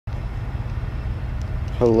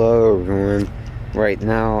Hello everyone. Right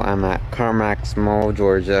now I'm at CarMax Mall of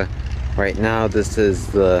Georgia. Right now this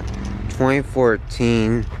is the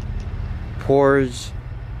 2014 Porsche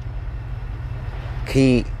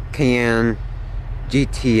Cayenne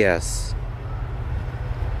GTS.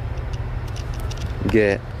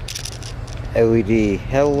 Get LED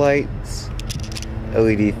headlights,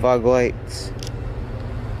 LED fog lights,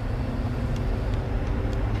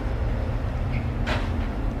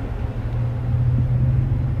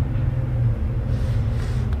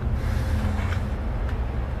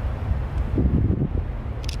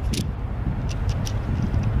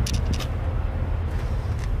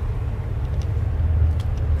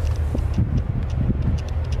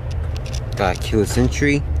 got keyless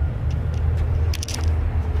entry.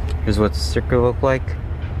 Here's what the sticker look like.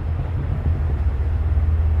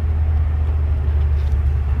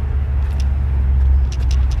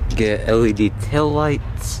 Get LED tail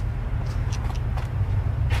lights,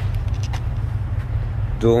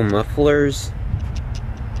 dual mufflers,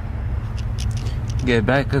 get a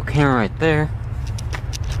backup camera right there.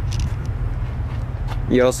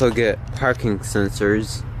 You also get parking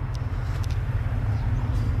sensors.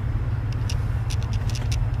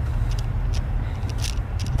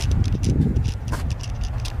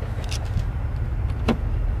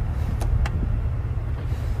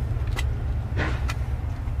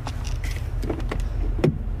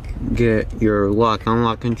 Get your lock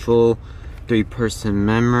unlock control, 3-person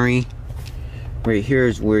memory. Right here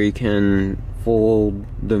is where you can fold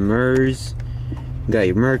the mirrors. You got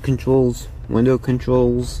your mirror controls, window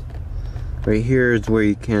controls. Right here is where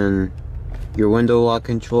you can your window lock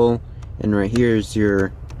control, and right here is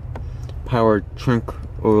your power trunk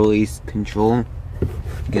or release control.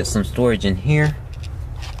 Get some storage in here.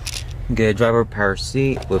 Get a driver power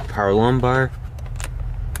seat with power lumbar.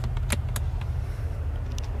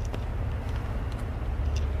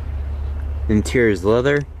 Interior is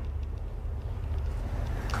leather.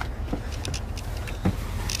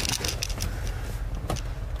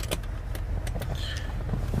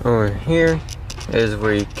 Over here is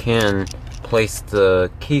where you can place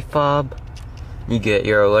the key fob. You get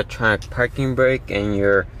your electronic parking brake and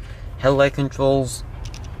your headlight controls.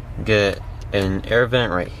 Get an air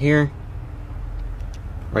vent right here.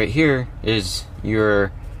 Right here is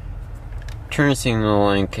your turn signal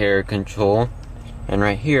indicator control. And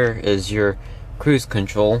right here is your cruise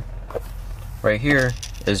control. Right here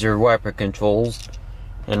is your wiper controls.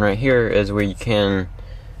 And right here is where you can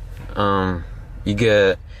you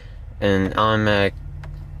get an automatic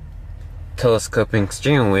telescoping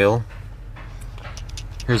steering wheel.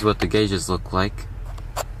 Here's what the gauges look like.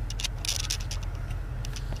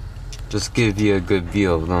 Just give you a good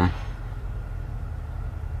view of them.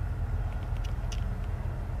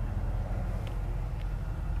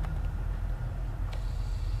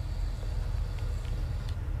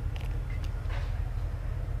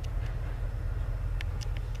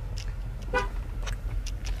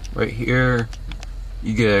 Right here,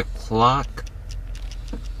 you get a clock.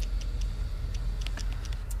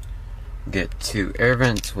 Get 2 air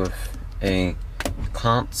vents with a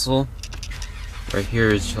console. Right here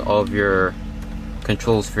is all of your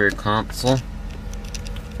controls for your console.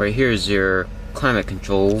 Right here is your climate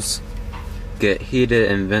controls. Get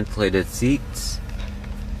heated and ventilated seats.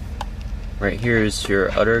 Right here is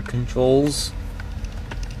your other controls.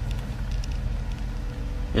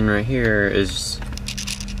 And right here is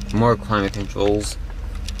more climate controls.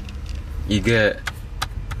 You get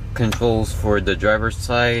controls for the driver's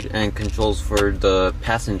side and controls for the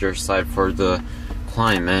passenger side for the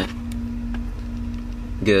climate.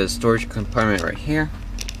 Get a storage compartment right here.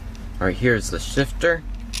 Right here is the shifter.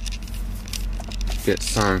 Get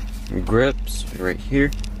some grips right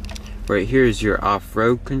here. Right here is your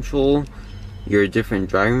off-road control, your different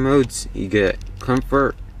driving modes. You get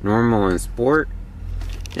comfort, normal, and sport.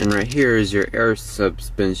 And right here is your air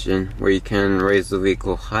suspension, where you can raise the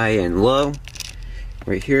vehicle high and low.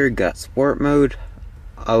 Right here, got sport mode,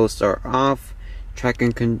 auto start off,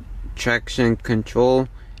 traction control.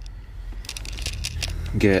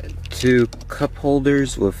 Get 2 cup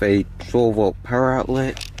holders with a 12-volt power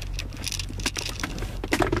outlet.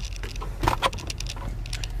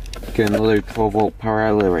 Get another 12-volt power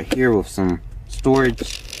outlet right here with some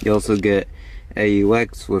storage. You also get a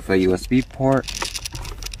AUX with a USB port.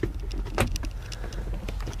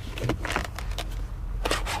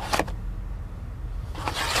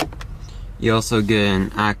 You also get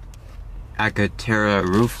an Acatera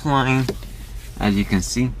roof line, as you can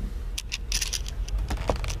see.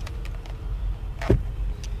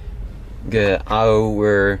 Get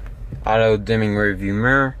auto dimming rearview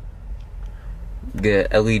mirror.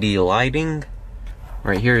 Get LED lighting.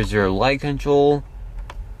 Right here is your light control.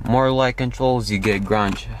 More light controls, you get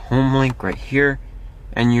garage home link right here,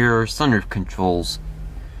 and your sunroof controls,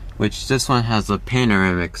 which this one has a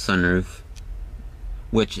panoramic sunroof,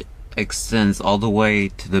 which extends all the way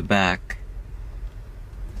to the back.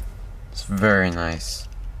 It's very nice.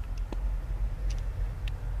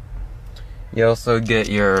 You also get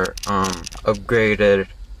your upgraded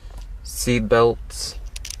seat belts.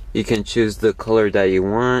 You can choose the color that you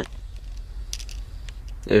want.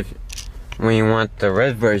 When you want the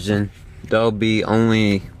red version, that'll be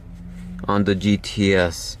only on the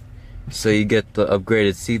GTS. So you get the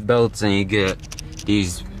upgraded seat belts, and you get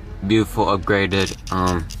these beautiful upgraded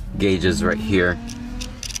gauges right here,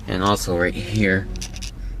 and also right here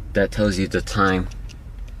that tells you the time.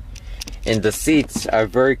 And the seats are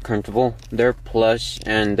very comfortable. They're plush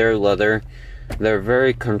and they're leather. They're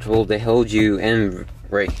very comfortable. They hold you in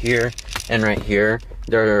right here and right here.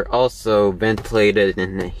 They're also ventilated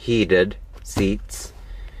and heated seats.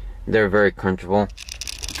 They're very comfortable.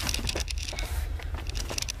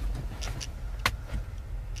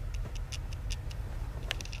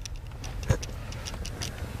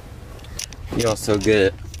 You also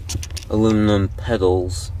get aluminum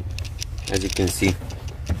pedals, as you can see.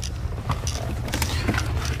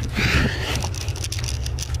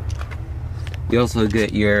 You also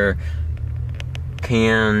get your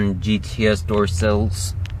Cayenne GTS door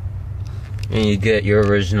sills, and you get your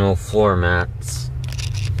original floor mats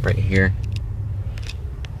right here.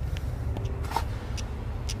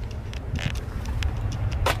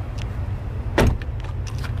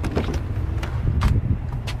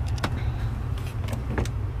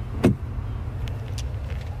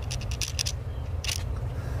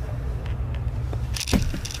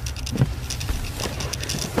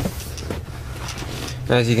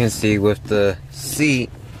 As you can see, with the seat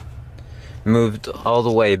moved all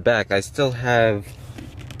the way back, I still have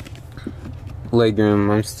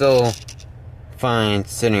legroom. I'm still fine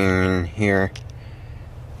sitting in here.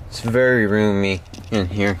 It's very roomy in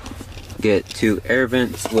here. Get 2 air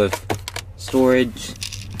vents with storage.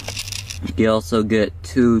 You also get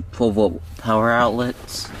 2 12-volt power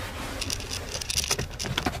outlets,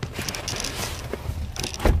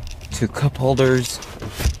 2 cup holders,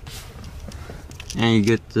 and you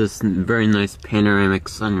get this very nice panoramic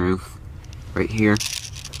sunroof right here.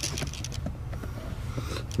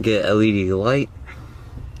 Get LED light.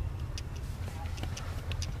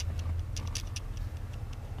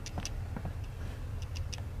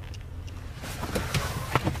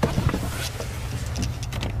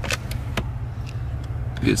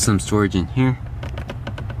 Get some storage in here.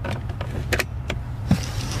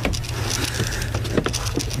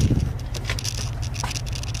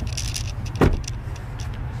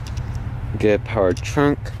 Get a powered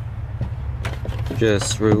trunk.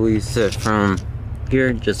 Just release it from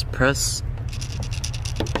here, just press.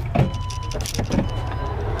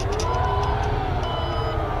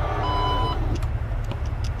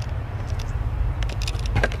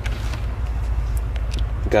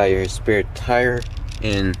 Got your spare tire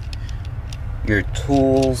and your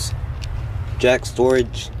tools, jack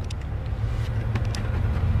storage.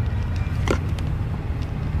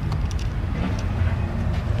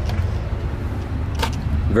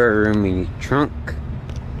 Very roomy trunk.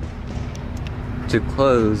 To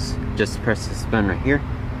close, just press this button right here.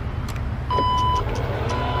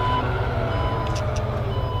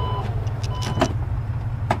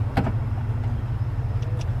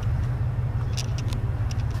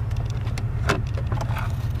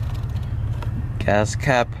 Gas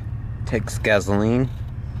cap takes gasoline.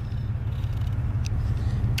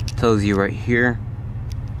 Tells you right here.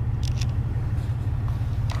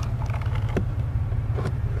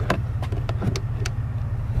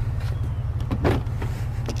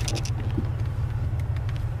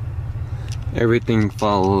 Everything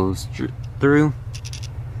follows through.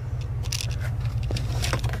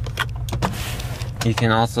 You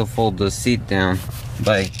can also fold the seat down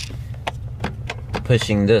by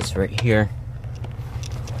pushing this right here.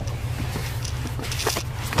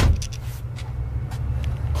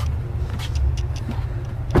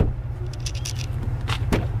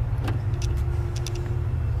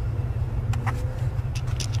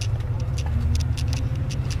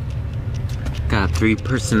 Got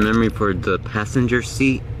 3-person memory for the passenger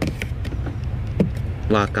seat.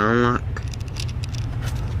 Lock unlock.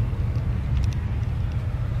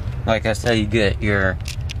 Like I said, you get your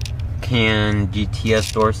Cayenne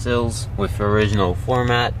GTS door sills with original floor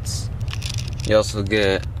mats. You also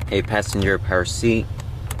get a passenger power seat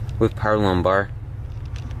with power lumbar.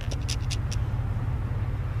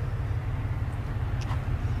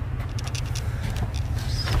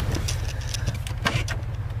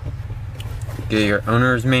 Get your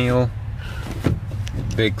owner's manual,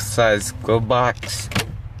 big size glove box,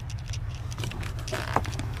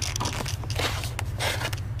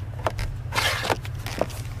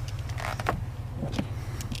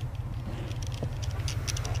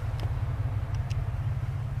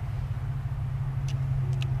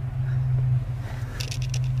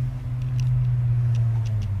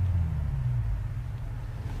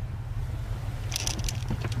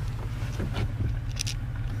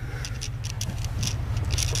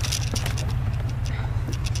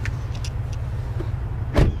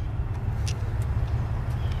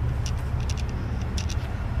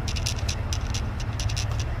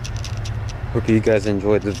 Hope you guys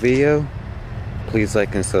enjoyed the video. Please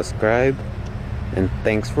like and subscribe, and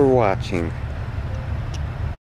thanks for watching.